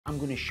I'm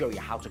going to show you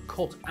how to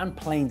cut and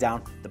plane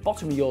down the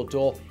bottom of your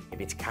door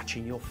if it's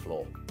catching your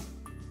floor.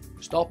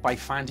 Start by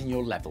finding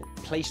your level.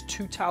 Place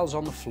 2 tiles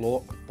on the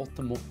floor and butt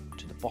them up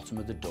to the bottom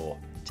of the door.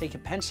 Take a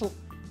pencil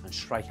and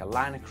strike a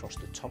line across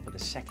the top of the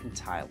second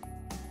tile.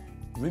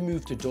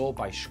 Remove the door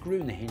by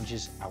screwing the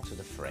hinges out of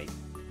the frame.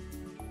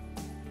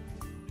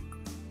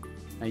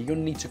 Now you're going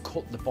to need to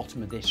cut the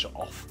bottom of this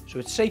off, so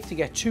it's safe to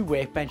get 2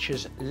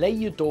 workbenches, lay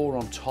your door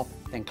on top,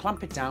 then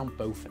clamp it down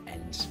both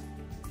ends.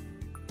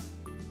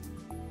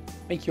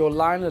 Make your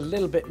line a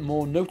little bit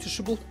more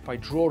noticeable by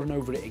drawing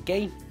over it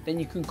again, then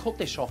you can cut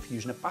this off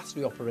using a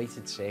battery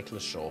operated circular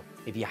saw.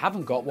 If you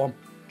haven't got one,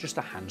 just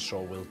a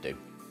handsaw will do.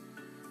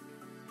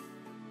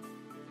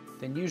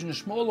 Then using a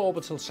small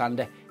orbital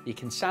sander, you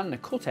can sand the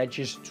cut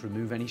edges to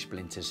remove any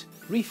splinters.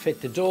 Refit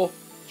the door.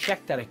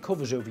 Check that it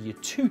covers over your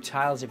 2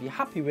 tiles. If you're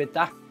happy with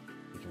that,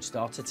 you can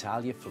start to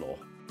tile your floor.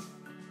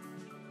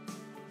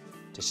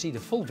 To see the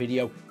full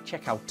video,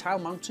 check out Tile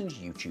Mountain's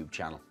YouTube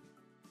channel.